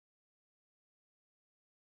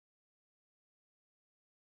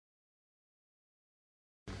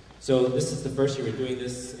So this is the first year we're doing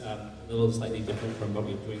this, a little slightly different from what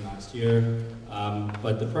we were doing last year.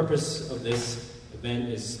 But the purpose of this event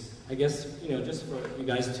is, I guess, just for you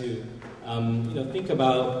guys to, think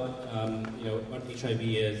about, what HIV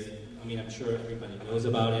is. I mean, I'm sure everybody knows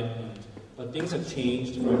about it, but things have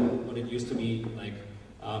changed from what it used to be. Like,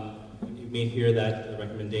 you may hear that the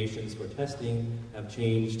recommendations for testing have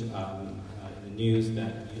changed in the news.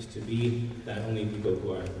 That it used to be that only people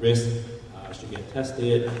who are at risk should get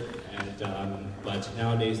tested, but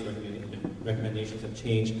nowadays the recommendations have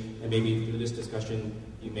changed, and maybe through this discussion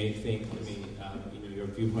you may think, your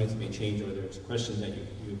viewpoints may change, or there's questions that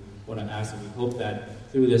you want to ask, and we hope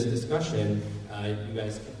that through this discussion you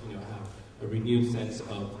guys have a renewed sense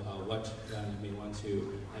of what you may want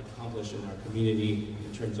to accomplish in our community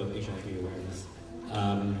in terms of HIV awareness.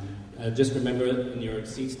 Just remember, in your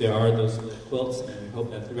seats there are those little quilts, and we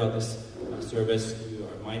hope that throughout this service you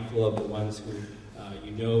are mindful of the ones who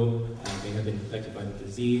may have been infected by the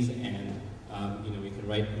disease, and we can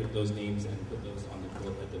write those names and put those on the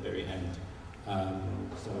quilt at the very end.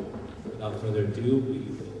 So without further ado, we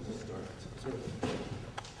will start service.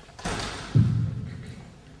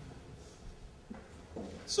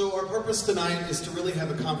 So our purpose tonight is to really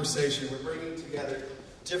have a conversation. We're bringing together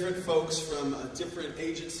different folks from different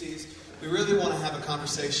agencies. We really want to have a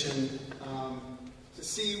conversation to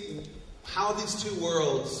see how these two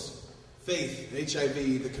worlds, faith,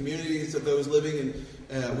 HIV, the communities of those living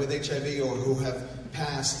with HIV or who have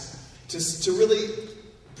passed, to really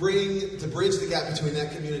bridge the gap between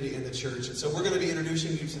that community and the church. And so we're going to be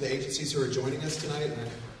introducing you to the agencies who are joining us tonight. And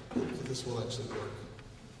I hope that this will actually work.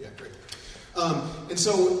 Yeah, great. And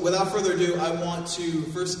so without further ado, I want to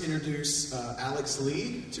first introduce Alex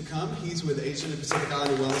Lee to come. He's with Asian and Pacific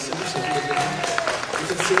Islander Wellness Center. So you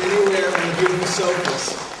can sit anywhere on the beautiful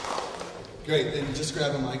sofas. Great, and just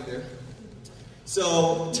grab a mic there.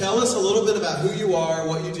 So tell us a little bit about who you are,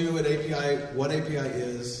 what you do at API, what API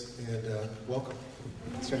is, and welcome.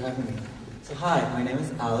 Thanks for having me. So hi, my name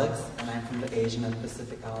is Alex, and I'm from the Asian and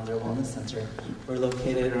Pacific Islander Wellness Center. We're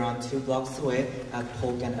located around 2 blocks away at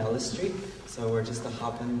Polk and Ellis Street, so we're just a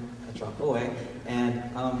hop and a drop away. And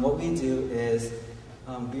what we do is,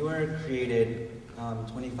 we were created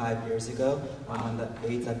 25 years ago when the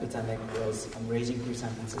AIDS epidemic was raging through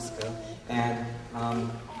San Francisco, and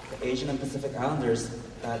the Asian and Pacific Islanders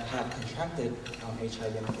that have contracted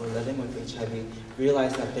HIV and were living with HIV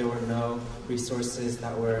realized that there were no resources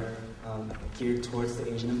that were geared towards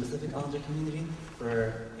the Asian and Pacific Islander community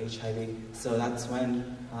for HIV. So that's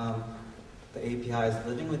when the APIs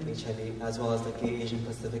living with HIV, as well as the Gay Asian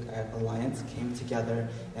Pacific Alliance, came together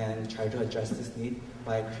and tried to address this need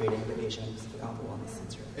by creating the Asian and Pacific Islander Wellness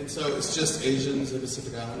Center. And so it's just Asians and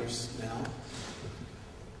Pacific Islanders now?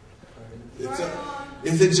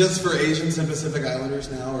 Is it just for Asians and Pacific Islanders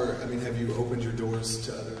now, or have you opened your doors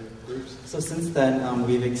to other groups? So since then,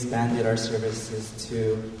 we've expanded our services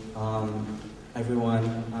to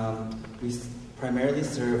everyone. We primarily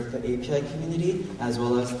serve the API community as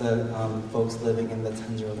well as the folks living in the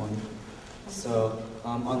Tenderloin. So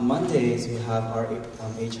on Mondays, we have our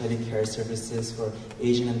HIV care services for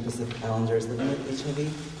Asian and Pacific Islanders living with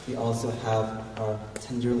HIV. We also have our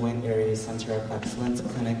Tenderloin Area Center of Excellence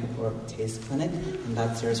Clinic, or TACE Clinic, and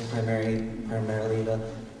that serves primarily the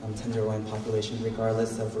Tenderloin population,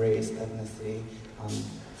 regardless of race, ethnicity,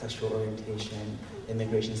 sexual orientation,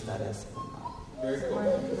 immigration status, and whatnot. Very cool.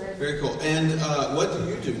 Very cool. And what do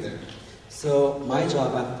you do there? So my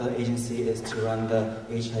job at the agency is to run the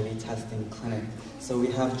HIV testing clinic. So we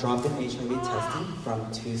have drop-in HIV testing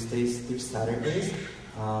from Tuesdays through Saturdays.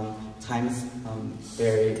 Times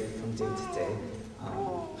vary from day to day.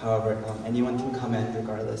 However, anyone can come in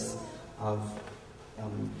regardless of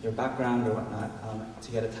your background or whatnot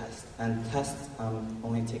to get a test. And test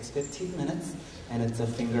only takes 15 minutes, and it's a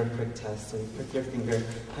finger prick test. So you prick your finger,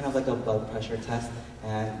 kind of like a blood pressure test,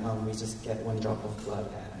 and we just get 1 drop of blood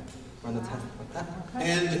and run the test like that.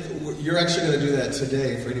 And you're actually going to do that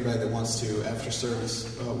today for anybody that wants to after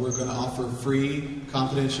service. We're going to offer free,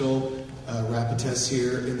 confidential rapid tests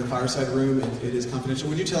here in the fireside room. It is confidential.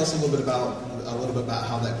 Would you tell us a little bit about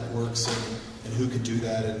how that works and who could do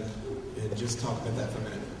that, and just talk about that for a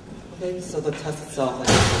minute? Okay, so the test itself, like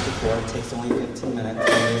I said before, takes only 15 minutes.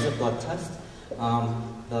 It is a blood test.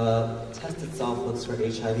 The test itself looks for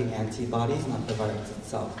HIV antibodies, not the virus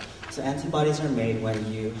itself. So antibodies are made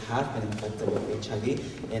when you have been infected with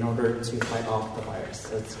HIV in order to fight off the virus.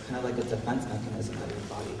 So it's kind of like a defense mechanism that your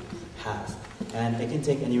body has. And it can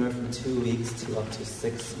take anywhere from 2 weeks to up to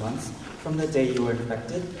 6 months from the day you were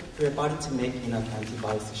infected for your body to make enough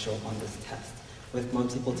antibodies to show up on this test, with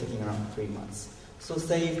most people taking around 3 months. So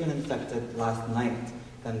say you've been infected last night,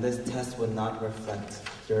 then this test would not reflect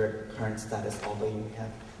your current status, although you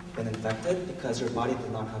have been infected, because your body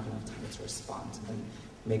did not have enough time to respond and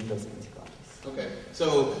make those antibodies. Okay,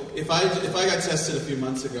 so if I got tested a few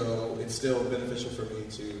months ago, it's still beneficial for me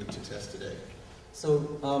to test today? So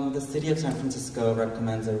the city of San Francisco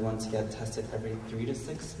recommends everyone to get tested every 3 to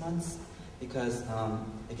 6 months, because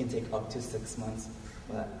it can take up to 6 months,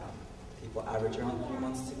 but people average around 3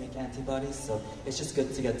 months to make antibodies, so it's just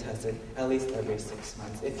good to get tested at least every 6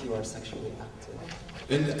 months if you are sexually active.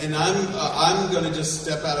 And I'm going to just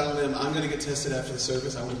step out on a limb. I'm going to get tested after the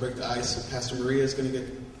service. I want to break the ice. Pastor Maria is going to get.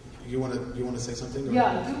 You want to say something? Or?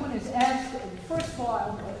 Yeah, I do want to ask. First of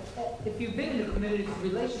all, if you've been in a committed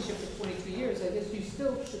relationship for 22 years, I guess you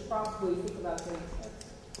still should probably think about getting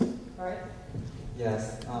tested, right?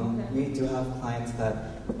 Yes, we do have clients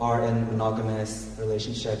that are in monogamous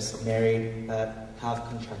relationships, married, that have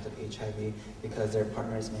contracted HIV because their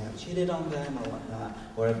partners may have cheated on them or whatnot,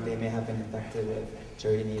 or if they may have been infected with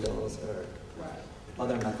dirty needles or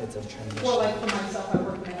other methods of transmission. Well, like for myself, I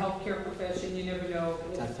work in the healthcare profession. You never know.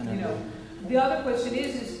 Definitely. You know. The other question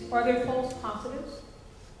is are there false positives?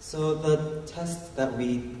 So the test that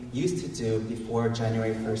we used to do before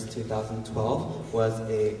January 1st, 2012 was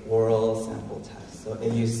a oral sample test. So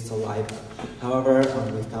it used saliva. However,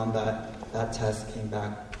 we found that that test came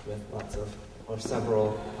back with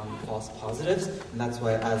several false positives, and that's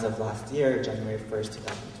why as of last year, January 1st,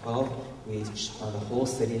 2012, the whole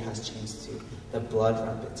city has changed to the blood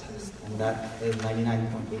rapid test, and that is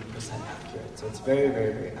 99.8% accurate. So it's very,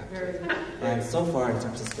 very, very accurate. And so far in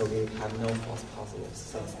San Francisco, we have no false positives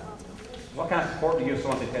since that. What kind of support do you give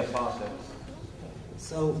someone to test positive?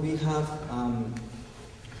 So we have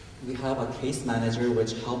a case manager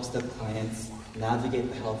which helps the clients navigate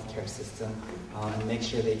the healthcare system and make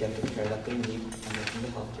sure they get the care that they need within the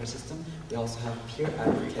healthcare system. We also have peer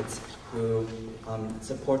advocates who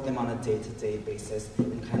support them on a day-to-day basis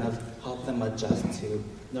and kind of help them adjust to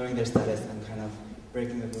knowing their status and kind of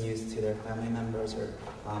breaking the news to their family members or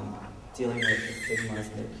dealing with the stigmas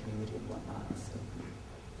in their community and whatnot. So.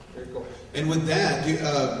 Very cool. And with that,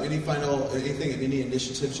 any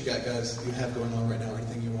initiatives you guys have going on right now, or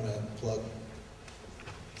anything you want to plug?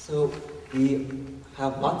 So we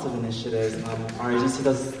have lots of initiatives. Our agency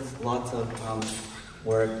does lots of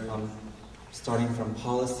work, starting from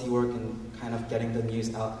policy work and kind of getting the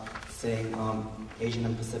news out, saying Asian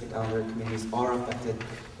and Pacific Islander communities are affected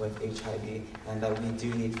with HIV, and that we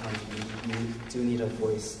do need funding, we do need a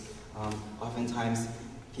voice. Oftentimes,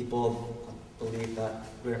 people believe that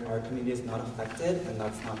our community is not affected, and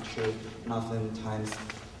that's not true. And oftentimes,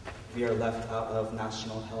 we are left out of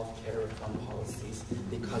national health care reform policies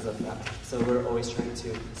because of that. So we're always trying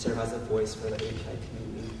to serve as a voice for the HIV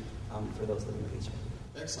community, for those living with HIV.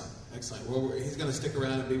 Excellent, excellent. Well, he's going to stick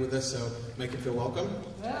around and be with us, so make him feel welcome.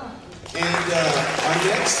 Yeah. And our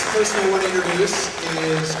next person I want to introduce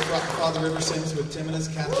is Father River Sims with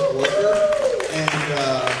Timonus Catholic Worker.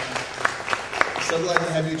 And so glad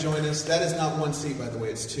to have you join us. That is not one seat, by the way,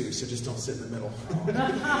 it's two, so just don't sit in the middle.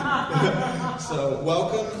 So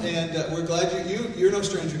welcome, and we're glad you're no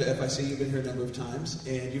stranger to FIC. You've been here a number of times,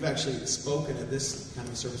 and you've actually spoken at this kind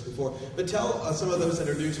of service before. But tell some of those that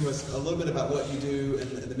are new to us a little bit about what you do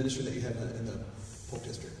and the ministry that you have in the Polk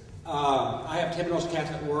District. I have Timonus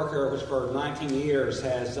Catholic Worker, which for 19 years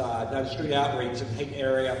has done street outreach in the Hick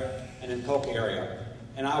area and in Polk area.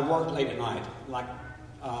 And I work late at night,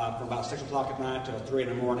 from about 6 o'clock at night till 3 in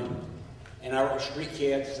the morning. And I work with street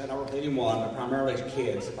kids, and I work with anyone, but primarily it's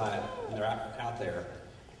kids when they're out there.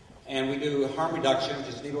 And we do harm reduction, which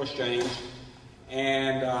is needle exchange,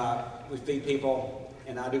 and we feed people,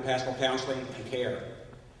 and I do pastoral counseling and care.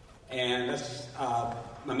 And that's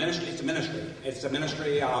my ministry. It's a ministry. It's a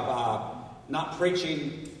ministry of not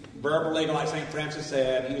preaching verbally, like St. Francis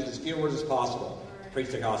said, use as few words as possible to preach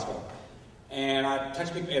the gospel. And I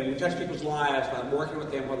touch people, and we touch people's lives by working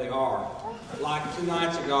with them where they are. Like 2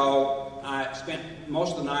 nights ago, I spent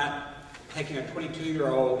most of the night taking a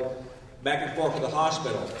 22-year-old back and forth to the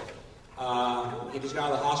hospital. He just got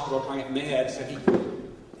out of the hospital trying to get meds, and he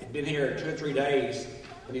had been here 2 or 3 days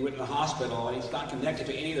when he went to the hospital, and he's not connected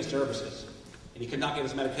to any of the services. And he could not get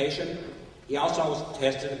his medication. He also was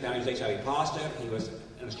tested and found he was HIV positive. He was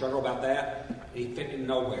in a struggle about that, and he fit in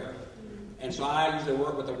nowhere. And so I usually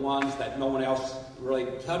work with the ones that no one else really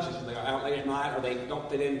touches. They're out late at night, or they don't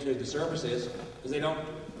fit into the services because they don't.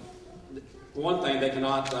 For one thing, they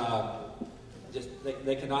cannot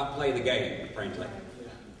they cannot play the game, frankly.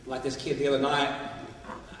 Like this kid the other night,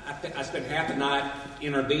 I spent half the night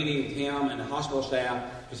intervening with him and the hospital staff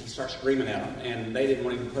because he started screaming at them, and they didn't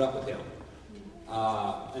want to even put up with him.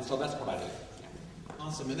 And so that's what I do.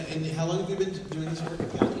 Awesome. And how long have you been doing this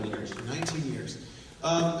work? 19 years. 19 years. He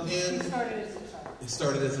And started as a child. it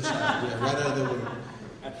started as a child, yeah, right out of the womb.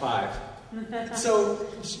 At 5. So,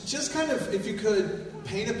 just kind of, if you could,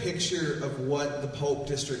 paint a picture of what the Polk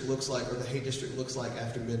district looks like, or the Haight district looks like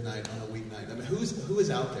after midnight on a weeknight. I mean, who is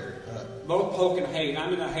out there? Both Polk and Haight.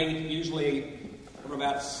 I'm in the Haight usually from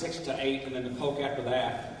about 6 to 8, and then the Polk after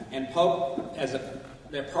that. And Polk,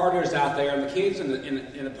 there are partiers out there, and the kids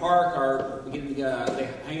in the park are getting, they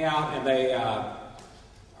hang out and they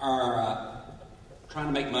are trying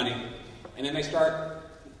to make money, and then they start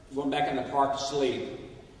going back in the park to sleep.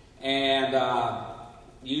 And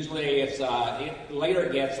usually it's the later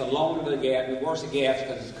it gets, the longer they get, the worse it gets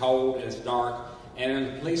because it's cold and it's dark. And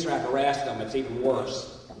then the police are harassing them. It's even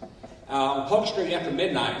worse. On Polk Street after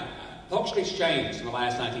midnight, Polk Street's changed in the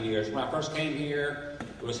last 19 years. When I first came here,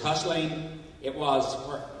 it was hustling. It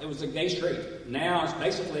was a gay street. Now it's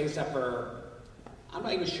basically, except for, I'm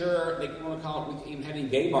not even sure they want to call it, we even have any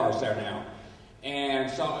gay bars there now.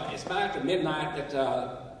 And so it's about after midnight that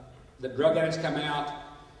the drug addicts come out,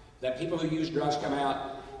 that people who use drugs come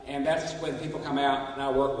out, and that's when people come out and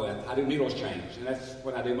I work with. I do needle exchange, and that's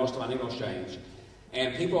when I do most of my needle exchange.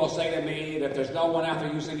 And people will say to me that there's no one out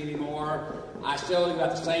there using it anymore. I still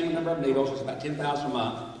got the same number of needles. It's about 10,000 a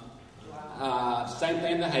month. Same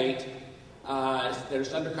thing to Haight. They're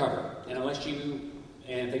just undercover. And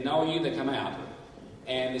if they know you, they come out.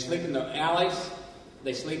 And they sleep in the alleys.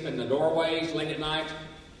 They sleep in the doorways late at night.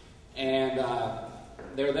 And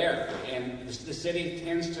they're there. And the city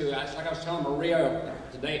tends to, it's like I was telling Maria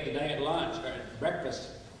today at lunch, or at breakfast,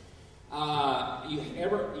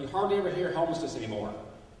 you hardly ever hear homelessness anymore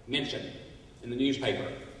mentioned in the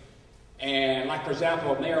newspaper. And like, for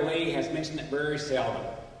example, Mayor Lee has mentioned it very seldom.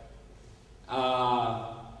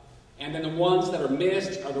 And then the ones that are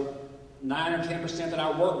missed are the 9 or 10% that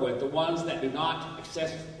I work with, the ones that do not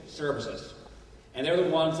access services. And they're the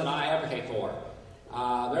ones that I advocate for.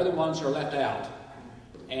 They're the ones who are left out.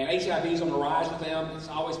 And HIV is on the rise with them. It's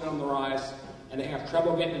always been on the rise. And they have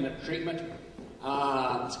trouble getting into treatment.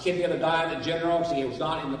 This kid the other died at General because he was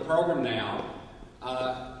not in the program now.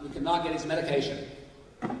 We could not get his medication.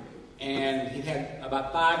 And he had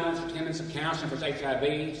about 5 minutes or 10 minutes of counseling for his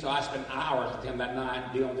HIV. So I spent hours with him that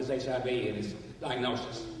night dealing with his HIV and his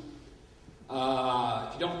diagnosis.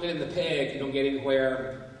 If you don't fit in the peg, you don't get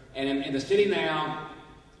anywhere. And in the city now,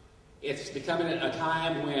 it's becoming a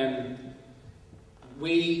time when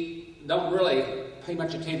we don't really pay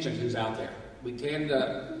much attention to who's out there. We tend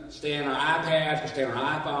to stay on our iPads, we stay on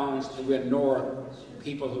our iPhones, and we ignore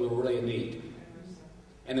people who are really in need.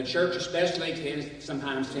 And the church especially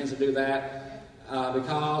sometimes tends to do that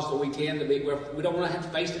because we tend to be, we don't want to have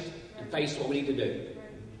to face it and face what we need to do.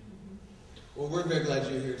 Well, we're very glad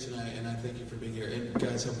you're here tonight, and I thank you for being here. And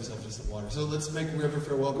guys, help yourself to some water. So let's make River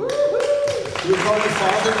feel welcome. Do we call you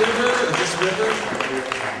Father River or just River?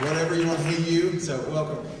 Whatever you want. Hey, you. So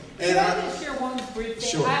welcome. And Can I just share one brief thing?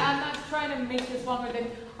 Sure. I'm not trying to make this longer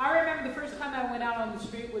than... I remember the first time I went out on the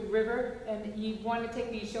street with River, and he wanted to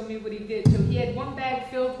take me and show me what he did. So he had one bag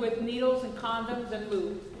filled with needles and condoms and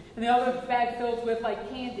lube, and the other bag filled with, like,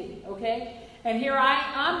 candy, okay? And here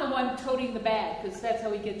I'm the one toting the bag, because that's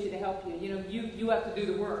how he gets you to help you. You know, you have to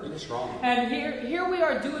do the work. You're strong. And here we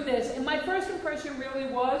are doing this. And my first impression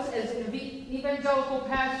really was, as an evangelical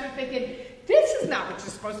pastor, thinking, this is not what you're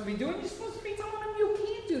supposed to be doing. You're supposed to be telling them you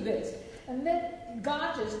can't do this. And then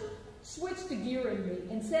God just switched the gear in me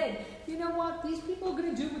and said, you know what? These people are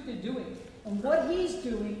going to do what they're doing. And what he's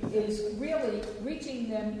doing is really reaching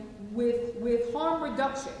them with harm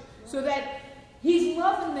reduction, so that he's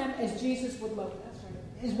loving them as Jesus would love them,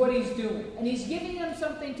 is what he's doing. And he's giving them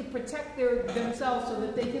something to protect themselves so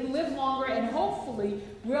that they can live longer and hopefully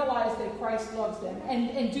realize that Christ loves them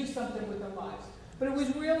and do something with their lives. But it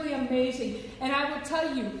was really amazing. And I will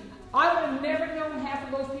tell you, I would have never known half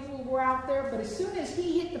of those people who were out there, but as soon as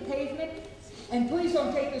he hit the pavement, and please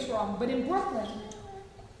don't take this wrong, but in Brooklyn,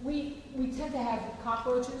 we tend to have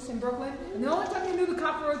cockroaches in Brooklyn, and the only time you knew the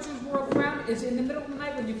cockroaches were around is in the middle of the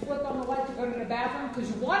night when you flick on the light to go to the bathroom, because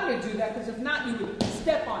you wanted to do that, because if not, you would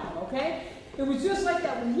step on them, okay? It was just like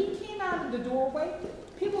that. When he came out of the doorway,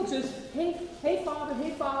 people just, hey, Father,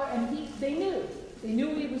 and they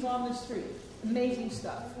knew he was on the street. Amazing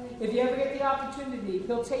stuff. If you ever get the opportunity,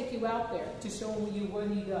 he'll take you out there to show you what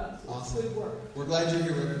he does. Awesome. Good work. We're glad you're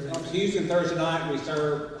here, River. On Tuesday and Thursday night, we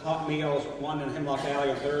serve hot meals, one in Hemlock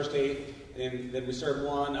Alley on Thursday, and then we serve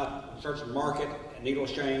one up in Church and Market at Needle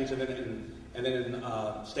Exchange, and then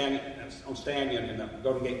on Stanton in the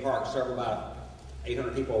Golden Gate Park, serve about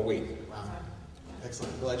 800 people a week. Wow.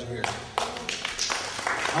 Excellent. Glad you're here.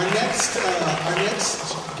 Our next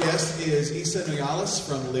guest is Isa Noyales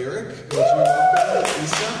from Lyric. Would you welcome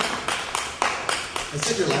Isa? I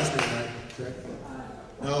said your last name right, correct?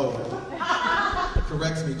 No.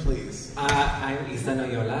 Correct me, please. I'm Isa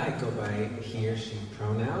Noyola. I go by he or she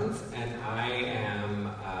pronouns, and I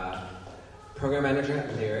am program manager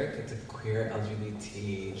at Lyric. It's a queer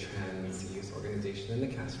LGBT trans youth organization in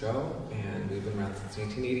the Castro, and we've been around since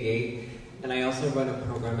 1988. And I also run a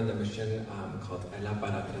program in the mission called Ela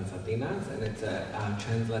para Trans Latinas, and it's a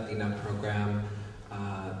trans Latina program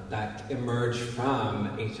that emerged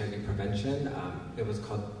from HIV prevention. It was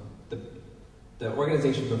called the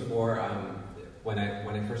organization before when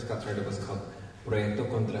I first got started was called Proyecto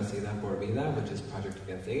Contra SIDA por Vida, which is Project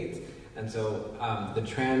Against AIDS. And so the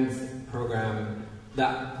trans program,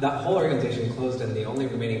 that whole organization closed, and the only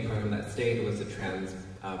remaining program that stayed was the trans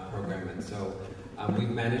program. And so we've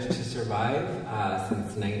managed to survive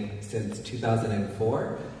since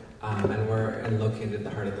 2004, and we're located at the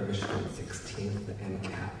heart of the mission on 16th and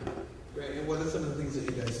Cap. Great. And what are some of the things that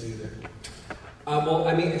you guys do there? Well,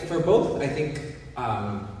 I mean, for both, I think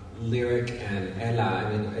Lyric and Ella,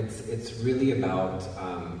 I mean, it's really about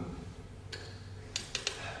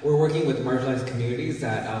we're working with marginalized communities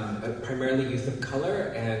that primarily youth of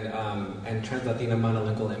color and trans Latina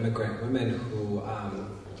monolingual immigrant women who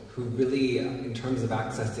really, in terms of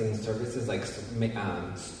accessing services like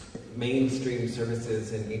mainstream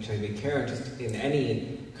services in HIV care, just in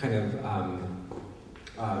any kind of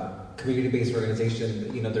community-based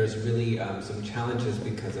organization, you know, there's really some challenges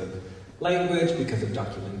because of language, because of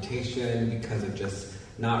documentation, because of just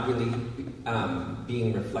not really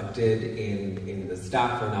being reflected in the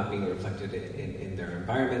staff or not being reflected in their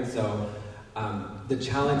environment. So the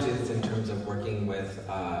challenges in terms of working with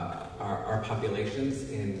our populations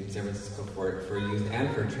in San Francisco for youth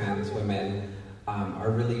and for trans women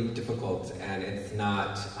are really difficult, and it's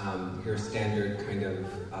not your standard kind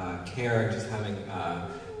of care, just having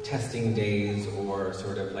testing days or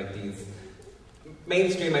sort of like these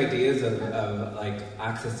mainstream ideas of like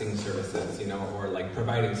accessing services, you know, or like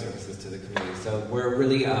providing services to the community. So we're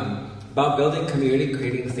really about building community,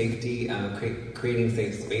 creating safety, creating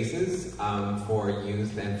safe spaces for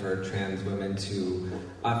youth and for trans women to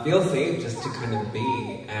feel safe just to kind of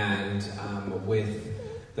be. And with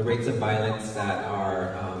the rates of violence that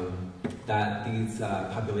are that these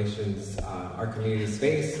populations, our communities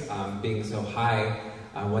face, being so high,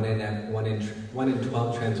 1 in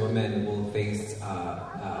 12 trans women will face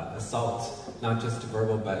assault, not just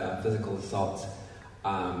verbal but physical assault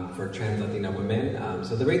for trans Latina women.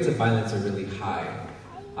 So the rates of violence are really high.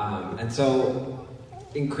 And so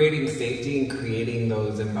in creating safety and creating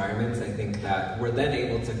those environments, I think that we're then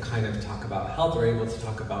able to kind of talk about health, we're able to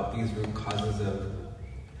talk about these root causes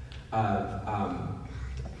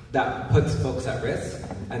that puts folks at risk.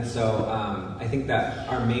 And so I think that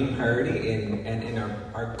our main priority in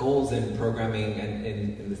our goals in programming and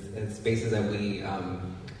in the spaces that we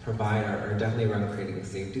provide are definitely around creating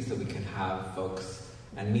safety, so we can have folks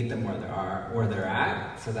and meet them where they're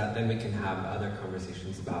at, so that then we can have other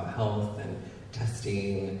conversations about health and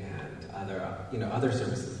testing and other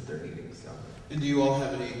services that they're needing. So. And do you all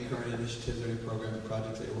have any current initiatives or any programs or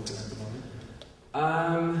projects that you're working on at the moment?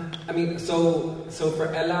 I mean, so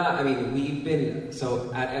for Ella, I mean,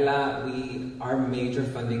 at Ella, our major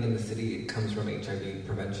funding in the city comes from HIV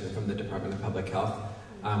prevention, from the Department of Public Health.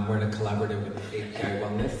 We're in a collaborative with API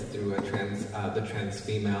Wellness through the trans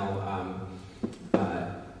female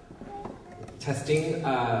testing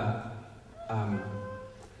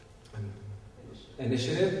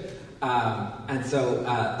initiative. And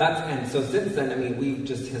so since then, I mean, we've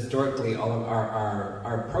just historically, all of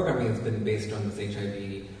our programming has been based on this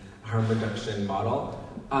HIV harm reduction model.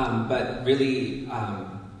 But really,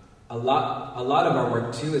 a lot of our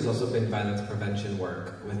work too has also been violence prevention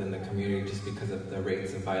work within the community, just because of the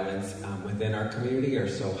rates of violence within our community are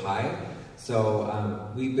so high.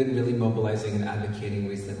 So we've been really mobilizing and advocating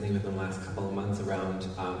recently within the last couple of months around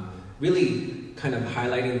really kind of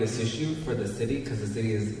highlighting this issue for the city, because the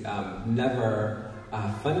city has never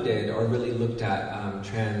funded or really looked at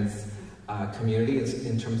trans communities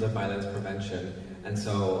in terms of violence prevention. And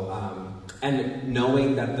so, and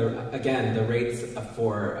knowing that the rates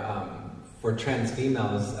for trans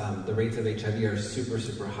females, the rates of HIV are super,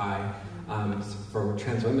 super high. For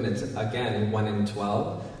trans women, it's again 1 in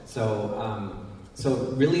 12.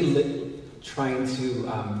 So really trying to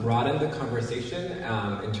broaden the conversation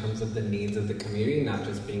in terms of the needs of the community, not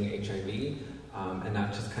just being HIV, and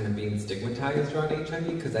not just kind of being stigmatized around HIV,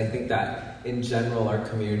 because I think that in general our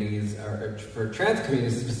communities, or for trans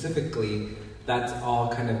communities specifically, that's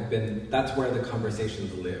all kind of been, that's where the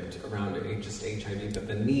conversations lived around just HIV, but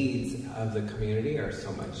the needs of the community are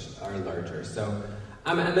larger. So,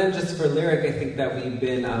 and then just for Lyric, I think that we've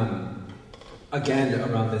been, again,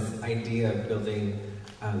 around this idea of building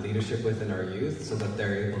leadership within our youth so that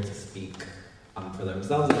they're able to speak for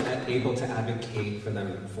themselves and able to advocate for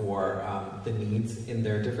them for the needs in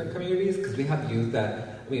their different communities. Because we have youth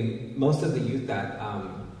that, most of the youth that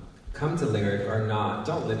come to Lyric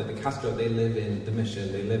don't live in the Castro, they live in the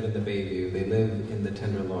Mission, they live in the Bayview, they live in the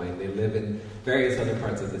Tenderloin, they live in various other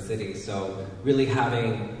parts of the city. So really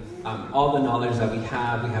having all the knowledge that we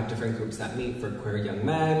have different groups that meet for queer young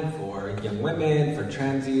men, for young women, for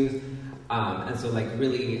trans youth, and so like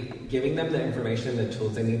really giving them the information, the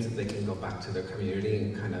tools they need so they can go back to their community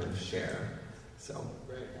and kind of share. So.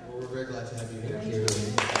 Great. Well, we're very glad to have you here. Thank you.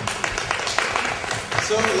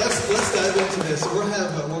 So let's dive into this. We're going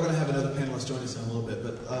to have another panelist join us in a little bit,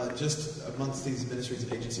 but just amongst these ministries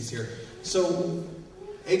and agencies here. So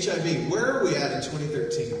HIV, where are we at in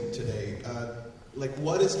 2013 today? Like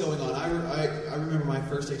what is going on? I remember my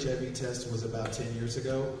first HIV test was about 10 years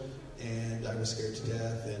ago, and I was scared to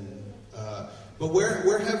death. And but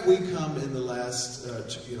where have we come in the last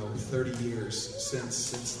 30 years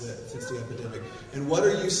since the epidemic? And what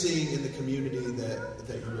are you seeing in the community that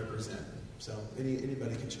you represent? So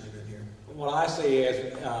anybody can chime in here. What I see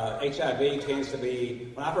is HIV tends to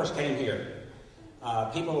be, when I first came here,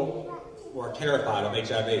 people were terrified of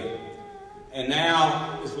HIV. And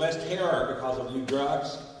now it's less terror because of new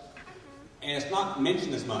drugs, and it's not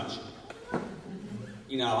mentioned as much.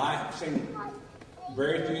 I've seen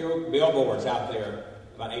very few billboards out there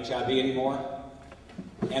about HIV anymore,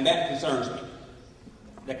 and that concerns me.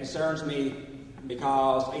 That concerns me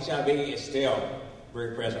because HIV is still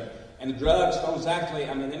very present. And the drugs don't exactly,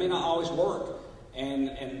 they may not always work.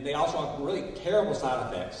 And they also have really terrible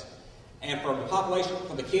side effects. And for the population,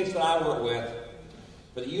 for the kids that I work with,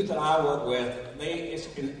 for the youth that I work with,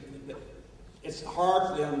 it's hard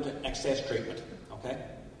for them to access treatment, okay?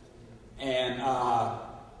 And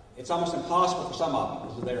it's almost impossible for some of them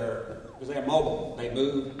because they're mobile. They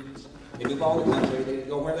move all over the country, they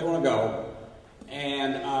go where they want to go.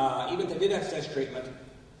 And even if they did access treatment,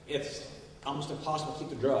 it's almost impossible to keep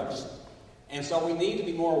the drugs. And so we need to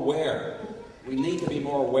be more aware. We need to be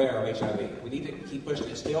more aware of HIV. We need to keep pushing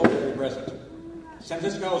it. It's still very present. San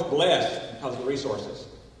Francisco is blessed because of the resources,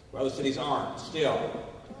 where other cities aren't. Still,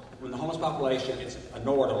 when the homeless population, it's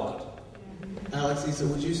ignored a lot. Alex, so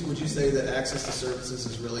would you say that access to services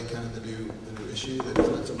is really kind of the new issue? That it's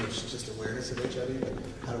not so much just awareness of HIV, but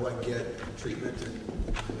how do I get treatment and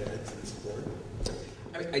meds and support?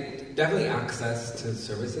 I definitely access to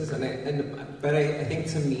services, but I think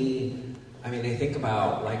to me, I think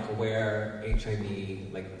about like where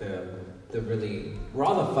HIV, like where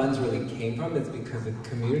all the funds really came from is because the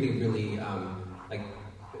community really like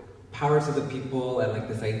power to the people and like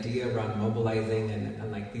this idea around mobilizing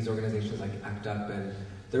and like these organizations like ACT UP, and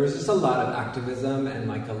there was just a lot of activism and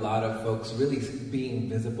like a lot of folks really being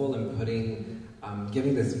visible and putting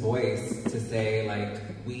giving this voice to say like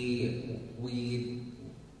we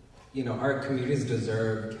our communities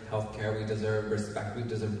deserve healthcare, we deserve respect, we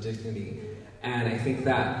deserve dignity. And I think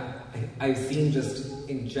that I've seen just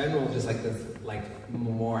in general, just like this like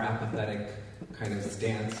more apathetic kind of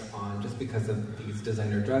stance on just because of these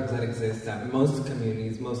designer drugs that exist, that most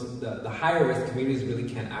communities, most of the higher risk communities really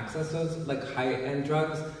can't access those like high-end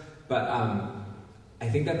drugs. But I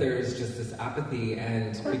think that there is just this apathy,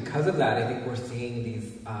 and because of that, I think we're seeing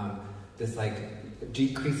these this like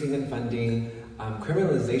decreasing in funding,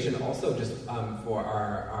 criminalization also just for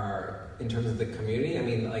our in terms of the community.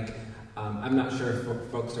 I'm not sure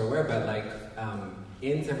if folks are aware, but like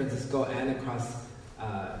in San Francisco and across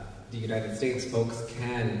the United States, folks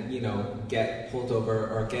can get pulled over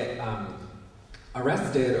or get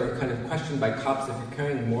arrested or kind of questioned by cops if you're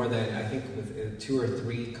carrying more than, I think, with 2 or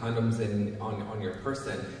 3 condoms on your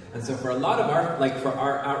person. And so for a lot of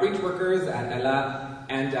our outreach workers at Ella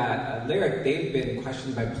and at Lyric, they've been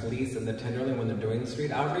questioned by police in the Tenderloin when they're doing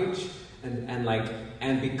street outreach,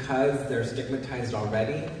 and because they're stigmatized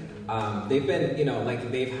already, they've been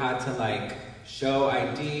they've had to show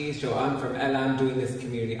ID, show I'm from Ella, I'm doing this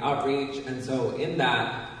community outreach, and so in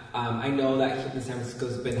that. I know that San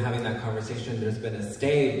Francisco's been having that conversation. There's been a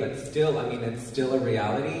stay, but still, it's still a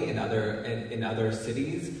reality in other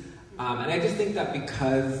cities. And I just think that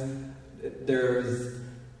because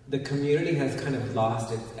the community has kind of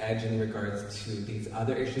lost its edge in regards to these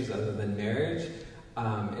other issues other than marriage,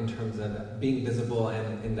 in terms of being visible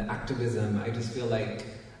and in the activism. I just feel like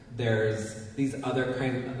there's these other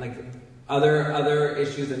other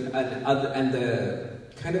issues and the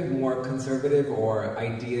kind of more conservative or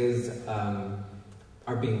ideas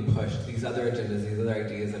are being pushed. These other agendas, these other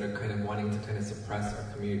ideas that are kind of wanting to kind of suppress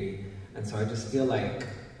our community. And so I just feel like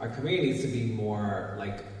our community needs to be more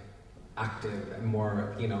like active and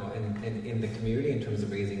more, you know, in the community in terms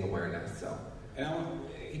of raising awareness. So. And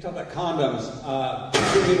you talk about condoms,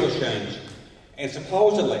 needle exchange, and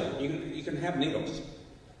supposedly you can have needles,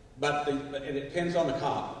 but it depends on the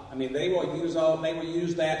cop. I mean, they will use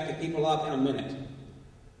that to get people up in a minute,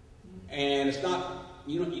 and it's not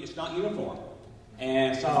uniform.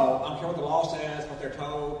 And so I don't care what the law says, what they're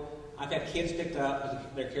told. I've had kids picked up because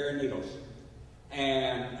they're carrying needles,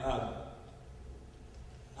 and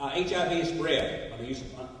HIV is spread by the use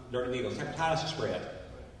of dirty needles. Hepatitis is spread.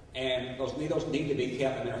 And those needles need to be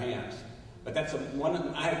kept in their hands. But that's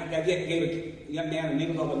one. I gave a young man a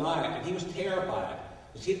needle overnight, and he was terrified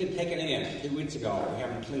because he'd been taken in 2 weeks ago and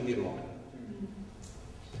having a clean needle on it.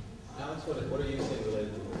 Alex, what are you saying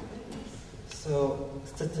related to this? So,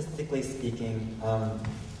 statistically speaking,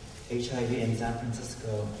 HIV in San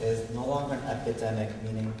Francisco is no longer an epidemic,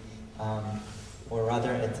 meaning, or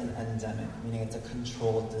rather it's an endemic, meaning it's a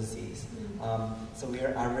controlled disease. So we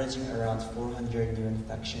are averaging around 400 new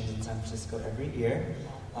infections in San Francisco every year.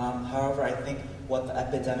 However, I think what the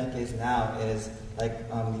epidemic is now is, like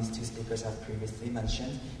these two speakers have previously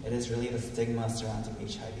mentioned, it is really the stigma surrounding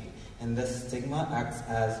HIV. And this stigma acts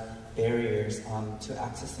as barriers to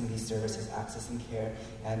accessing these services, accessing care,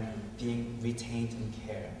 and being retained in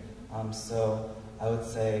care. So I would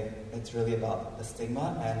say it's really about the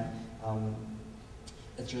stigma, and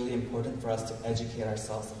it's really important for us to educate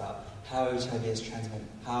ourselves about how HIV is transmitted,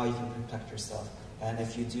 how you can protect yourself, and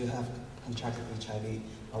if you do have contracted HIV,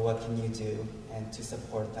 what can you do, and to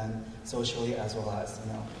support them socially as well as,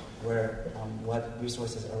 you know, what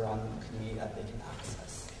resources around the community that they can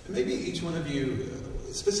access. Maybe each one of you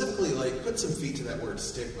specifically, like, put some feet to that word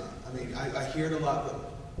stigma. I mean, I hear it a lot, but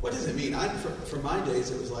what does it mean? For my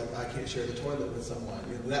days, it was like, I can't share the toilet with someone.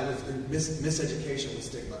 You know, that was miseducation with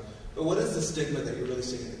stigma. But what is the stigma that you're really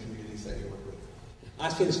seeing in the communities that you work with? I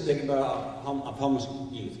see the stigma of homeless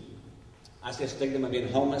youth. I see a stigma of being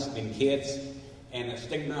homeless, being kids, and a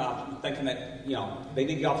stigma of thinking that, you know, they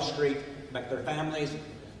need to get off the street, back to their families,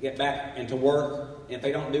 get back into work, and if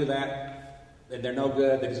they don't do that, then they're no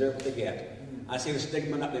good, they deserve what they get. I see the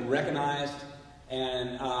stigma not being recognized,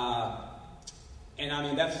 and I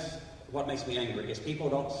mean, that's what makes me angry, is people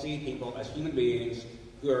don't see people as human beings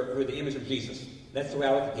who are the image of Jesus. That's the way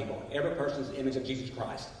I look at people. Every person's the image of Jesus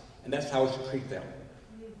Christ, and that's how we should treat them.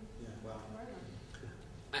 Yeah, wow.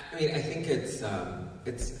 I mean, I think it's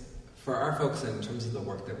for our folks in terms of the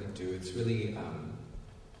work that we do. It's really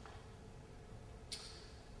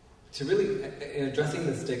to really in addressing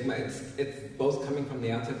the stigma. It's both coming from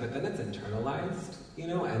the outside, but then it's internalized, you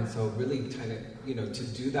know. And so, really trying to, you know, to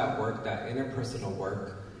do that work, that interpersonal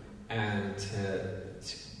work, and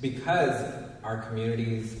because our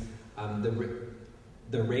communities,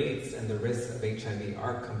 the rates and the risks of HIV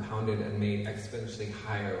are compounded and made exponentially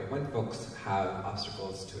higher when folks have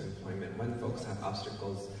obstacles to employment, when folks have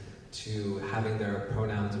obstacles to having their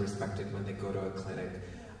pronouns respected when they go to a clinic,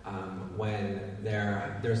 when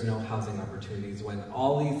there's no housing opportunities, when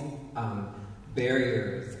all these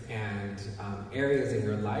barriers and areas in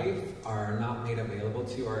your life are not made available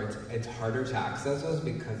to you, or it's harder to access those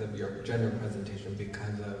because of your gender presentation,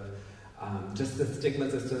 because of just the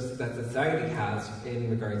stigmas that society has in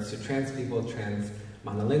regards to trans people, trans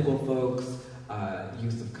monolingual folks,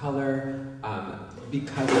 youth of color.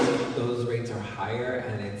 Because those rates are higher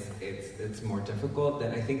and it's more difficult,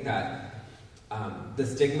 then I think that the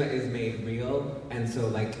stigma is made real, and so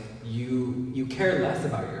like you care less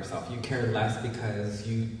about yourself. You care less because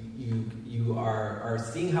you are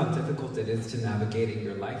seeing how difficult it is to navigate in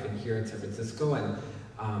your life and here in San Francisco,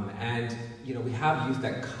 and you know, we have youth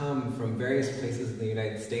that come from various places in the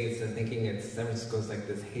United States and thinking San Francisco's like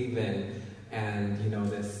this haven and, you know,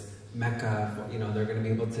 this Mecca, you know, they're going to be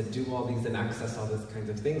able to do all these and access all these kinds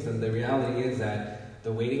of things. And the reality is that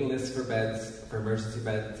the waiting lists for beds, for emergency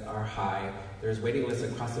beds, are high. There's waiting lists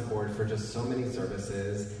across the board for just so many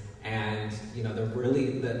services, and you know,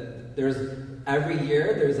 there's every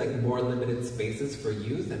year there's like more limited spaces for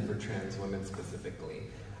youth and for trans women specifically.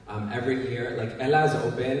 Every year, like Ella's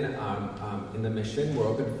open in the Mission. We're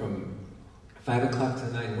open from 5 o'clock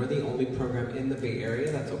to 9. We're the only program in the Bay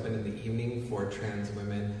Area that's open in the evening for trans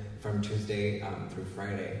women from Tuesday through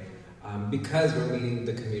Friday, because we're meeting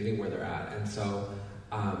the community where they're at. And so,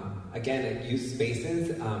 again, youth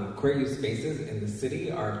spaces, queer youth spaces in the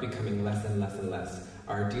city are becoming less and less and less,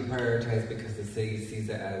 are deprioritized because the city sees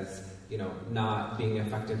it as, you know, not being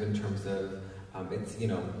effective in terms of it's,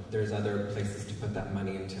 there's other places to put that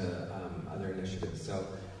money into other initiatives. So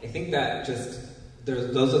I think that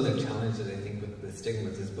those are the challenges, I think, with the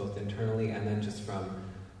stigmas, is both internally and then just from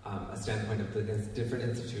a standpoint of the different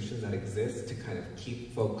institutions that exist to kind of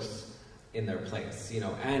keep folks in their place,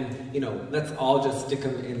 and let's all just stick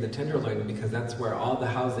them in the Tenderloin because that's where all the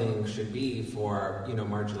housing should be for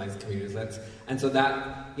marginalized communities. And so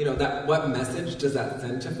that that what message does that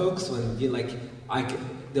send to folks when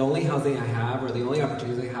the only housing I have or the only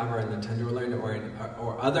opportunities I have are in the Tenderloin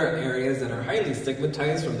or other areas that are highly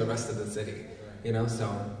stigmatized from the rest of the city,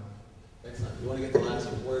 so. Excellent. You want to get the last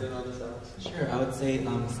word in on this, Alex? Sure. I would say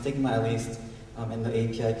stigma, at least in the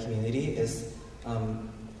API community, is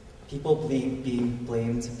people being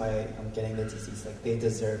blamed by getting the disease. Like, they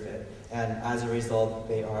deserve it. And as a result,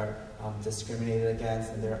 they are discriminated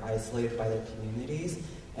against and they're isolated by their communities.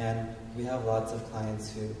 And we have lots of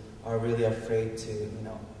clients who are really afraid to,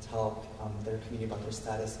 tell their community about their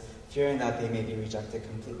status, fearing that they may be rejected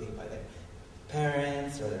completely by their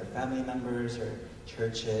parents or their family members or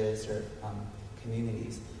churches or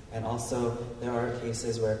communities. And also, there are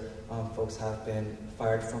cases where folks have been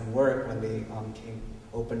fired from work when they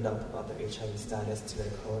opened up about their HIV status to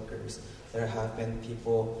their coworkers. There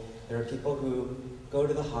are people who go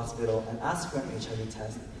to the hospital and ask for an HIV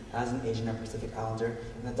test as an Asian or Pacific Islander,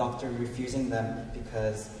 and the doctor refusing them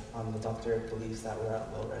because the doctor believes that we're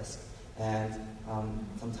at low risk. And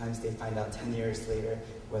sometimes they find out 10 years later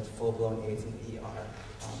with full-blown AIDS in the ER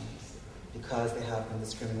because they have been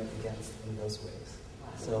discriminated against in those ways.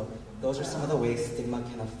 So those are some of the ways stigma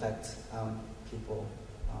can affect people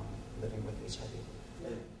living with HIV.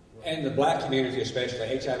 And the black community especially,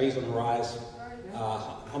 HIV is on the rise.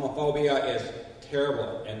 Homophobia is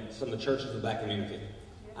terrible in some of the churches of the black community.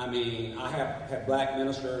 I mean, I have black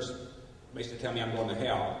ministers basically tell me I'm going to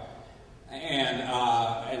hell.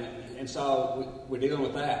 And so we're dealing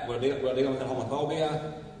with that. We're dealing with the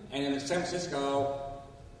homophobia. And in San Francisco,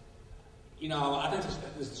 I think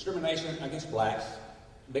there's discrimination against blacks,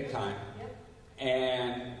 big time.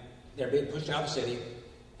 And they're being pushed out of the city.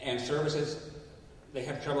 And services, they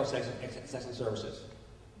have trouble accessing services.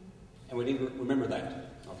 And we need to remember that,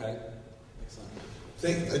 okay? Excellent.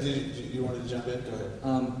 Did you want to jump in? Go ahead.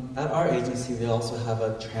 At our agency, we also have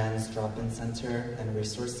a trans drop-in center and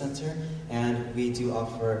resource center, and we do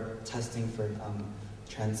offer testing for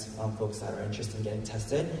trans folks that are interested in getting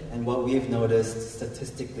tested. And what we've noticed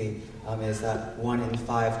statistically is that 1 in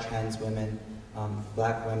 5 trans women,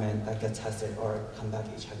 black women that get tested or come back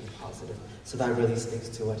HIV positive. So that really speaks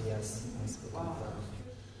to what he has spoken about.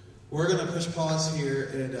 We're going to push pause here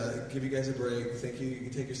and give you guys a break. Thank you. You can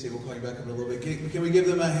take your seat. We'll call you back up in a little bit. Can we give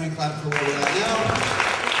them a hand clap for where we're at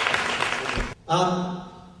now?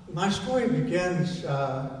 My story begins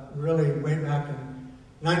really way back in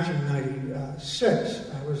 1996.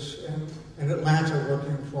 I was in Atlanta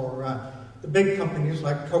working for the big companies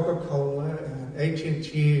like Coca-Cola and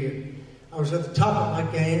AT&T. I was at the top of my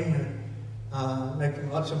game and making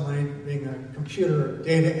lots of money being a computer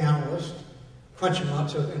data analyst, crunching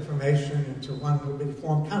lots of information into one big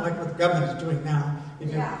form, kind of like what the government is doing now,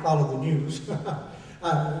 if you follow the news.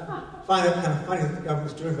 Find it kind of funny what the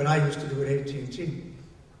government's doing, but I used to do it at AT&T.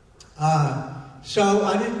 So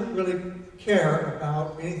I didn't really care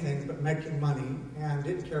about anything but making money, and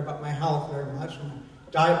didn't care about my health very much. My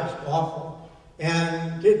diet was awful,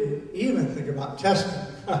 and didn't even think about testing,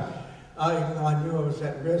 even though I knew I was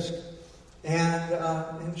at risk. And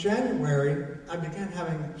in January, I began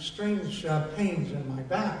having strange pains in my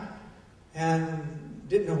back, and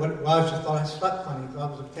didn't know what it was. Just thought I slept funny,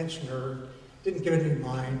 thought it was a pinched nerve, didn't give it any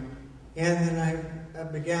mind. And then I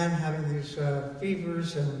began having these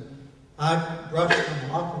fevers, and I brushed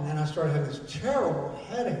them off, and then I started having this terrible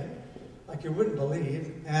headache, like you wouldn't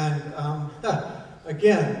believe. And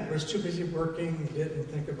again, was too busy working, didn't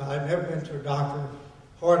think about it. Never been to a doctor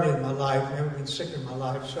hardly in my life, never been sick in my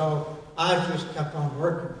life. So I just kept on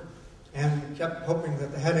working and kept hoping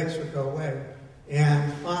that the headaches would go away.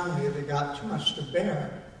 And finally, they got too much to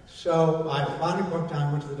bear. So I finally broke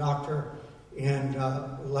down, went to the doctor in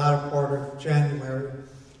the latter part of January.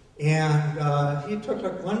 And he took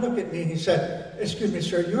one look at me and he said, "Excuse me,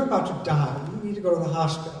 sir, you're about to die. You need to go to the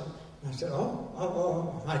hospital." And I said,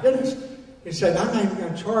 oh, my goodness. He said, "I'm not even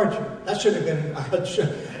going to charge you." That should have been, I should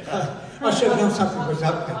have known something was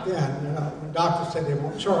up back then. When doctors said they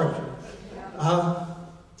won't charge you.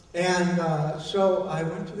 So I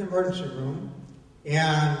went to the emergency room,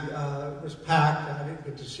 and it was packed. I didn't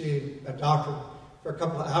get to see a doctor for a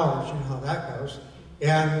couple of hours. You know how that goes.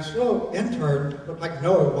 And this little intern looked like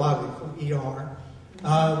Noah Wadley from ER.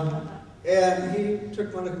 And he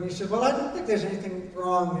took one look at me and said, well, I don't think there's anything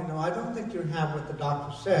wrong. You know, I don't think you have what the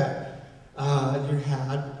doctor said you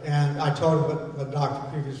had. And I told him what the doctor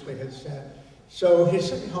previously had said. So he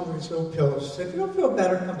sent me home with these little pills. He said, if you don't feel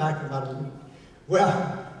better, come back in about a week.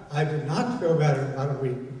 Well, I did not feel better in about a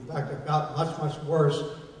week. In fact, I felt much, much worse.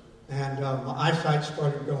 And my eyesight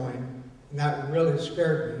started going. And that really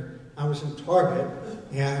scared me. I was in Target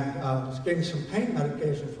and was getting some pain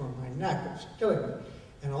medication for my neck. It was killing me.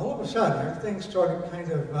 And all of a sudden, everything started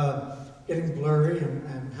kind of getting blurry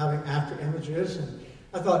and having after images. And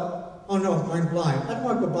I thought, oh no, I'm going blind. I don't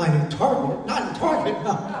want to go blind in Target. Not in Target,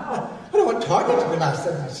 no. I don't want Target to be the last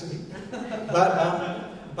thing I see.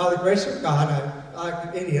 But by the grace of God, like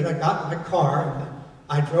an idiot, I got in my car and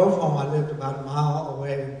I drove home. I lived about a mile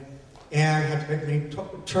away and had to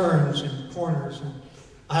make turns and corners. And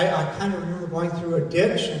I kind of remember going through a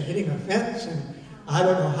ditch and hitting a fence, and I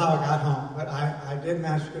don't know how I got home, but I did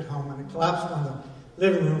manage to get home, and it collapsed on the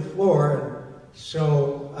living room floor. And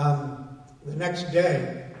so the next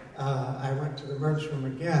day, I went to the emergency room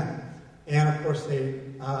again, and of course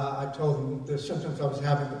I told them the symptoms I was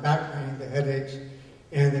having, the back pain, the headaches,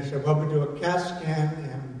 and they said, well, we do a CAT scan,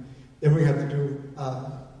 and then we have to do,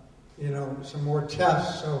 some more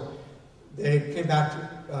tests. So they came back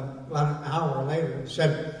to about an hour later and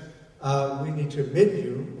said, we need to admit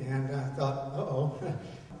you. And I thought, uh-oh.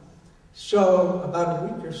 So about a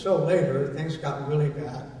week or so later, things got really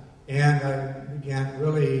bad. And I began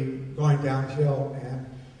really going downhill. And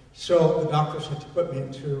so the doctors had to put me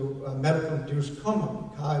into a medical-induced coma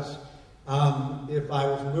because if I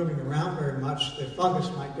was moving around very much, the fungus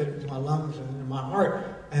might get into my lungs and into my heart.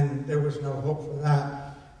 And there was no hope for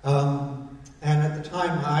that. And at the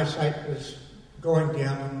time, my eyesight was going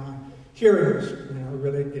down and my hearing was,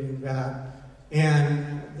 really getting bad.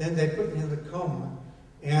 And then they put me in the coma.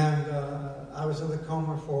 And I was in the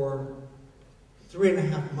coma for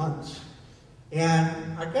 3.5 months.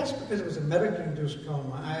 And I guess because it was a medically induced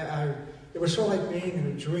coma, it was sort of like being in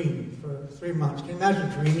a dream for 3 months. Can you imagine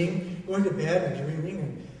dreaming, going to bed and dreaming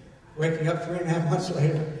and waking up 3.5 months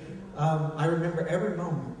later? I remember every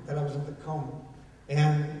moment that I was in the coma.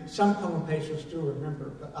 And some coma patients do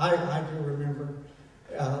remember, but I do remember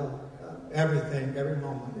everything, every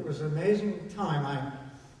moment. It was an amazing time.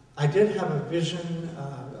 I did have a vision.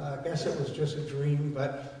 I guess it was just a dream,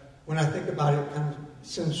 but when I think about it, it kind of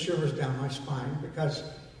sends shivers down my spine because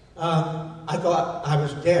I thought I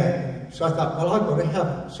was dead. So I thought, well, I'll go to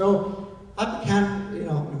heaven. So I began,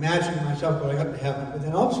 imagining myself going up to heaven. But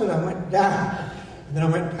then all of a sudden I went down. And then I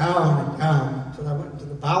went down and down until I went into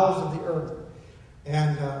the bowels of the earth.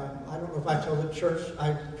 And I don't know if I told the church,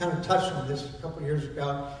 I kind of touched on this a couple years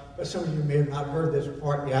ago, but some of you may have not heard this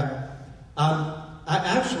part yet. I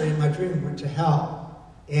actually, in my dream, went to hell,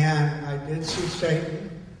 and I did see Satan,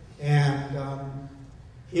 and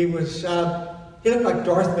he looked like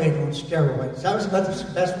Darth Vader on steroids. That was about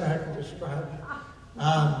the best way I could describe him.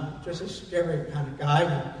 Just a scary kind of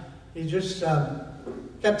guy. He just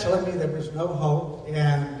kept telling me there was no hope,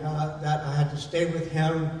 and that I had to stay with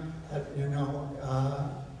him.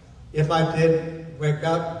 If I did wake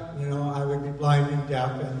up, I would be blind and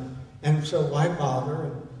deaf, and so why bother?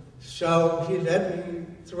 And so he led me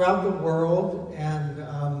throughout the world, and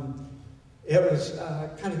it was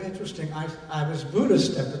kind of interesting. I was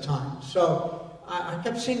Buddhist at the time, so I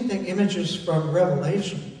kept seeing images from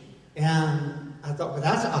Revelation, and I thought, well,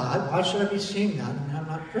 that's odd. Why should I be seeing that? I mean, I'm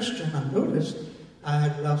not Christian, I'm Buddhist. I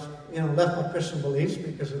had left my Christian beliefs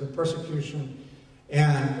because of the persecution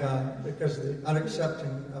and because of the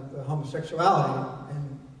unaccepting of the homosexuality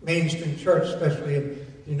in mainstream church, especially in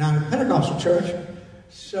the United Pentecostal Church.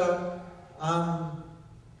 So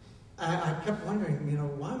I kept wondering,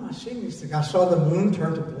 why am I seeing these things? I saw the moon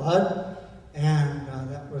turn to blood, and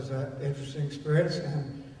that was an interesting experience.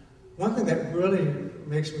 And one thing that really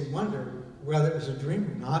makes me wonder whether it was a dream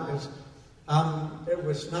or not is it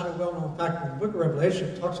was not a well-known fact. In the book of Revelation,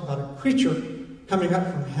 it talks about a creature coming up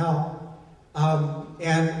from hell.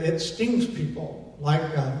 And it stings people like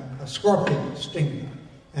a scorpion stinging,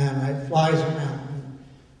 and it flies around. And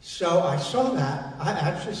so I saw that. I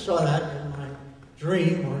actually saw that in my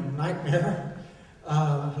dream or nightmare,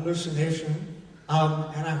 hallucination,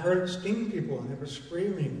 and I heard it sting people, and they were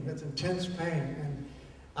screaming with intense pain. And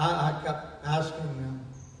I kept asking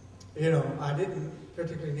them, I didn't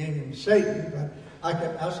particularly name him Satan, but I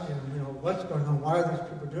kept asking him, what's going on? Why are these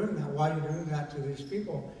people doing that? Why are you doing that to these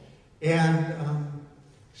people? And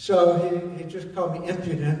so he just called me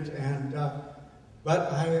impudent, and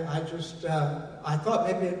but I thought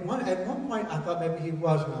maybe at one point I thought maybe he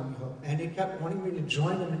was my hope, and he kept wanting me to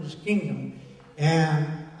join him in his kingdom, and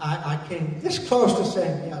I came this close to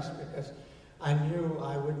saying yes because I knew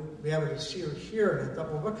I wouldn't be able to see or hear it. I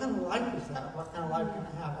thought, well, what kind of life is that? What kind of life can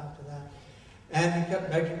I have after that? And he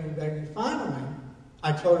kept begging me. Finally,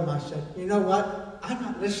 I told him, I said, you know what? I'm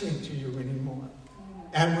not listening to you anymore.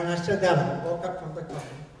 And when I said that, I woke up from the coma.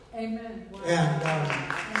 Amen. Wow.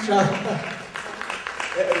 And so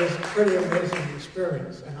it was a pretty amazing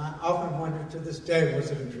experience. And I often wonder to this day,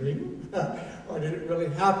 was it a dream? Or did it really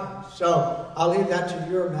happen? So I'll leave that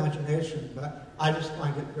to your imagination. But I just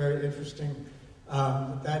find it very interesting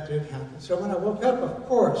that did happen. So when I woke up, of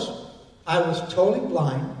course, I was totally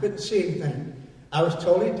blind, couldn't see anything. I was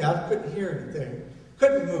totally deaf, couldn't hear anything,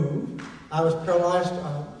 couldn't move. I was paralyzed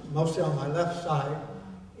mostly on my left side.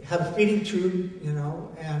 Had a feeding tube,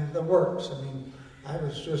 and the works. I mean, I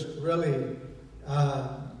was just really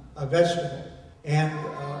a vegetable. And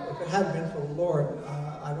if it hadn't been for the Lord,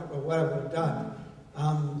 I don't know what I would have done.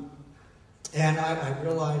 And I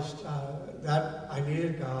realized that I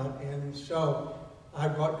needed God, and so I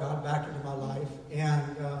brought God back into my life.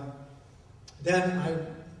 And then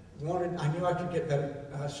I knew I could get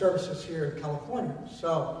better services here in California.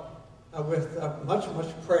 So with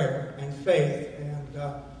much prayer and faith, and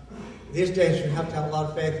these days you have to have a lot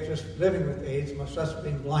of faith just living with AIDS, much less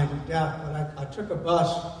being blind and deaf. But I took a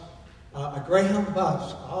bus, a Greyhound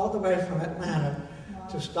bus, all the way from Atlanta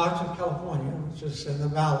to Stockton, California, which is in the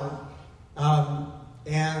valley.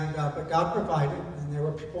 But God provided, and there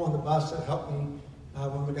were people on the bus that helped me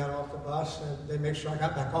when we got off the bus. And they made sure I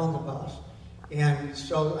got back on the bus. And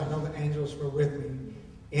so I know the angels were with me.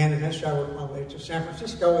 And eventually I worked my way to San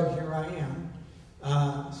Francisco, and here I am.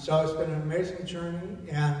 So it's been an amazing journey,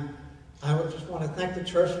 and I would just want to thank the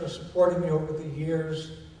church for supporting me over the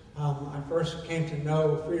years. I first came to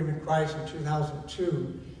know Freedom in Christ in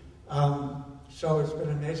 2002. So it's been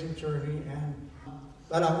an amazing journey.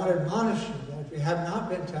 But I want to admonish you that if you have not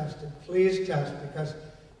been tested, please test, because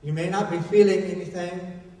you may not be feeling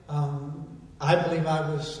anything. I believe I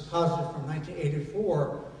was positive from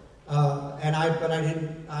 1984, but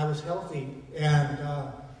I was healthy, and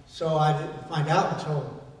so I didn't find out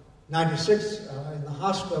until 96 in the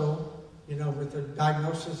hospital, with the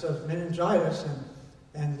diagnosis of meningitis,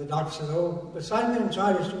 and the doctor said, oh, besides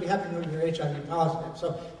meningitis, we have to know you're HIV positive.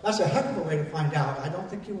 So that's a heck of a way to find out. I don't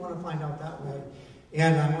think you want to find out that way.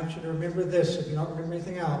 And I want you to remember this, if you don't remember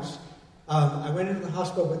anything else. I went into the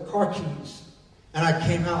hospital with car keys, and I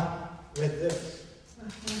came out with this.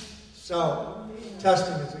 So,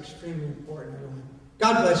 testing is extremely important, everyone.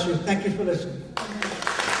 God bless you. Thank you for listening.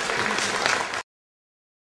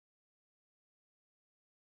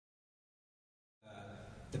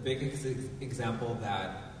 The biggest example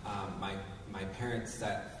that my parents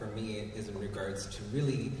set for me is in regards to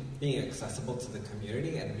really being accessible to the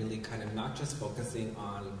community and really kind of not just focusing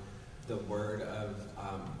on the word of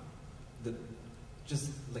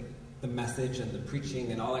the message and the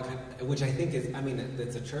preaching and all that kind of, which I think is,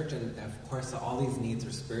 it's a church, and of course all these needs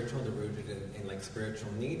are spiritual, they're rooted in like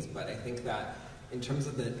spiritual needs, but I think that in terms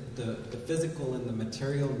of the physical and the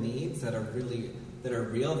material needs that are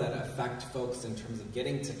real, that affect folks in terms of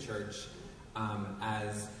getting to church,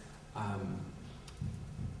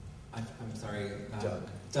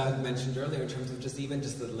 Doug mentioned earlier, in terms of just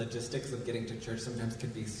the logistics of getting to church sometimes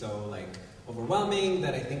could be so like overwhelming,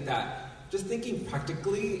 that I think that just thinking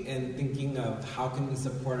practically and thinking of how can we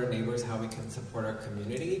support our neighbors, how we can support our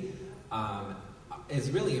community,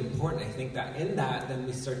 is really important. I think that in that, then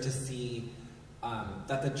we start to see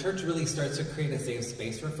that the church really starts to create a safe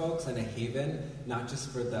space for folks and a haven, not just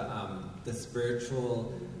for the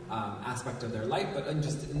spiritual aspect of their life, but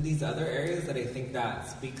in these other areas that I think that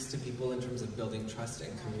speaks to people in terms of building trust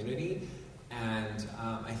and community. And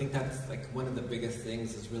I think that's like one of the biggest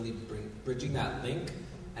things, is really bridging that link.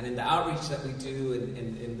 And in the outreach that we do,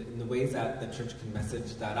 in the ways that the church can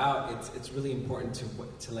message that out, it's really important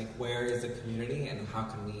to like, where is the community and how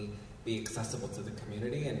can we be accessible to the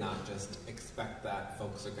community, and not just expect that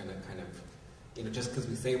folks are going to kind of, just because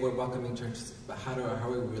we say we're welcoming churches, but how are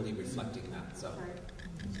we really reflecting that? So.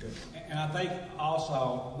 And I think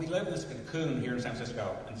also, we live in this cocoon here in San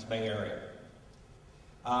Francisco, in this Bay Area.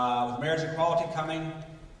 With marriage equality coming,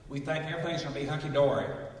 we think everything's going to be hunky-dory.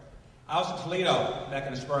 I was in Toledo back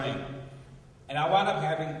in the spring, and I wound up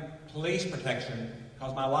having police protection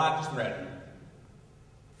because my life was threatened,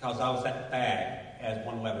 because I was that bad, as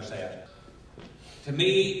one letter said. To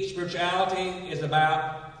me, spirituality is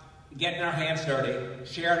about getting our hands dirty,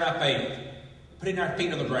 sharing our faith, putting our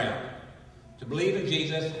feet on the ground. To believe in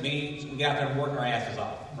Jesus means we get out there and work our asses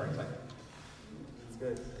off, frankly. That's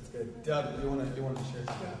good. That's good. Doug, you want to share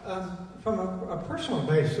something? From a personal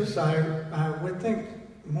basis, I would think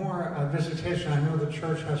more visitation. I know the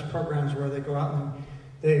church has programs where they go out and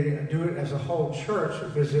they do it as a whole church,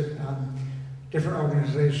 visit different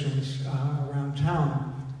organizations around town.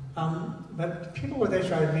 But people with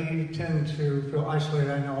HIV tend to feel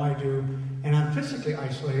isolated. I know I do. And I'm physically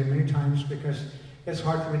isolated many times because it's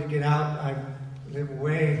hard for me to get out. I live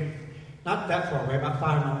away, not that far away, about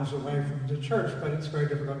 5 miles away from the church, but it's very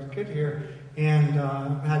difficult to get here. And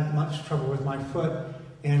I've had much trouble with my foot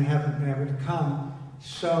and haven't been able to come.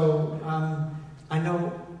 So I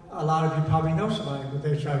know a lot of you probably know somebody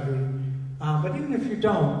with HIV. But even if you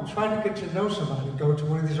don't, try to get to know somebody. Go to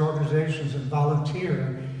one of these organizations and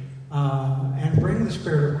volunteer and bring the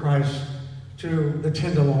Spirit of Christ to the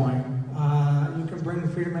Tenderloin. You can bring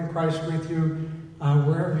freedom in Christ with you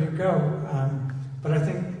wherever you go. But I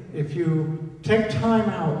think if you take time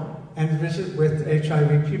out and visit with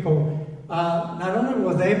HIV people, not only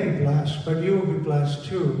will they be blessed, but you will be blessed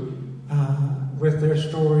too with their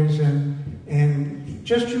stories. And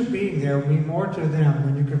just you being there will mean more to them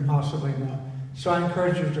than you can possibly know. So I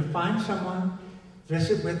encourage you to find someone,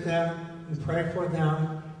 visit with them, and pray for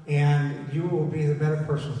them, and you will be the better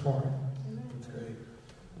person for it. That's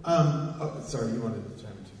great. Sorry, you wanted to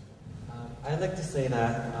chime in too. I'd like to say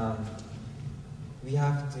that we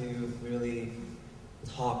have to really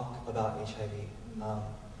talk about HIV.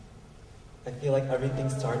 I feel like everything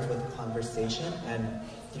starts with conversation, and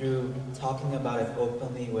through talking about it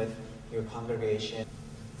openly with your congregation,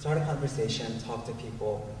 start a conversation, talk to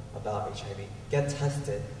people about HIV, get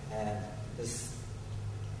tested, and just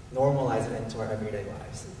normalize it into our everyday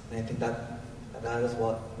lives. And I think that is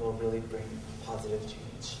what will really bring positive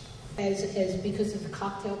change. As because of the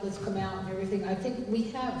cocktail that's come out and everything, I think we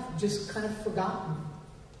have just kind of forgotten,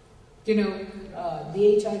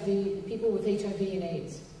 the HIV, people with HIV and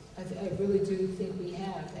AIDS. I really do think we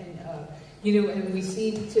have, and and we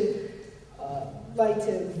seem to like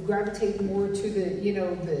to gravitate more to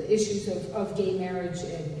the issues of gay marriage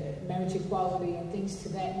and marriage equality and things to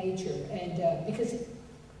that nature, and because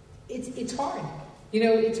it's hard,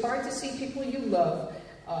 it's hard to see people you love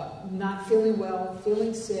not feeling well,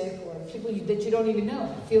 feeling sick, or people that you don't even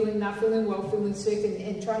know not feeling well, feeling sick,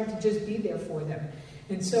 and trying to just be there for them.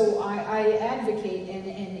 And so I advocate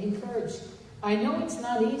and encourage. I know it's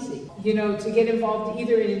not easy, to get involved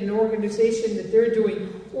either in an organization that they're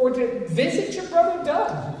doing or to visit your brother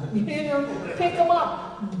Doug, pick him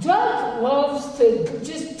up. Doug loves to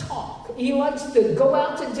just talk. He likes to go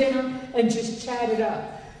out to dinner and just chat it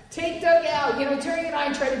up. Take Doug out. Terry and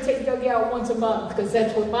I try to take Doug out once a month because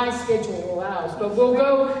that's what my schedule allows. But we'll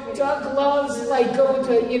go. Doug loves going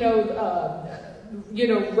to,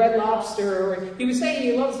 Red Lobster. Or he was saying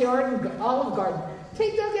he loves the Olive Garden.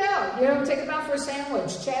 Take Doug out, take him out for a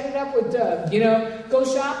sandwich, chat it up with Doug, go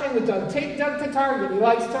shopping with Doug, take Doug to Target, he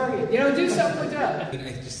likes Target, do something with Doug.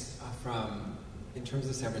 I just, in terms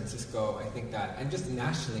of San Francisco, I think that, and just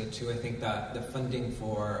nationally too, I think that the funding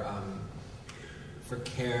for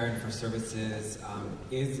care and for services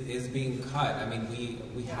is being cut. I mean,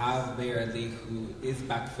 we have Mayor Lee, who is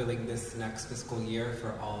backfilling this next fiscal year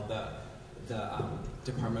for all the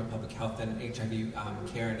Department of Public Health and HIV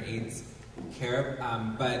care and AIDS care,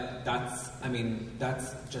 but that's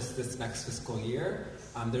just this next fiscal year.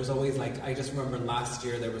 There's always I just remember last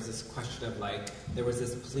year there was this question of there was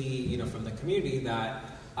this plea, from the community that,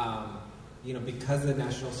 because the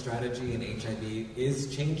national strategy in HIV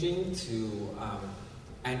is changing to,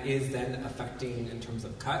 and is then affecting in terms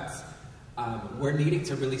of cuts, we're needing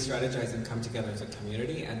to really strategize and come together as a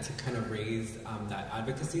community and to kind of raise that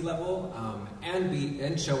advocacy level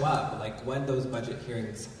and show up when those budget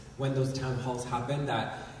hearings, when those town halls happen,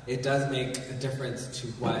 that it does make a difference to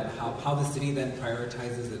how the city then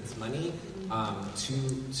prioritizes its money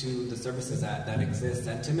to the services that exist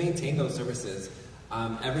and to maintain those services.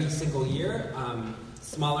 Every single year,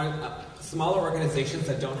 smaller organizations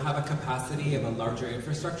that don't have a capacity of a larger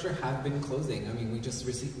infrastructure have been closing. I mean, we just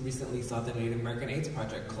recently saw the Native American AIDS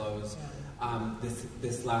Project close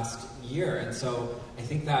this last year, and so I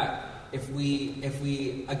think that if we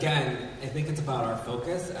again, I think it's about our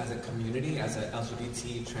focus as a community, as an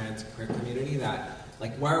LGBT trans queer community, that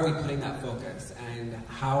where are we putting that focus, and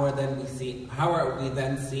how are we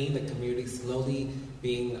then seeing the community slowly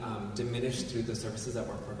being diminished through the services that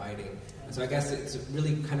we're providing. And so I guess it's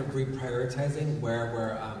really kind of reprioritizing where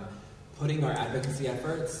we're putting our advocacy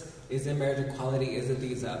efforts. Is it marriage equality? Is it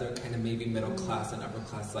these other kind of maybe middle class and upper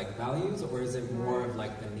class values, or is it more of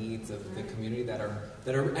the needs of the community that are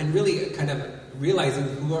and really kind of realizing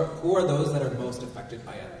who are those that are most affected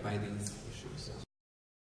by these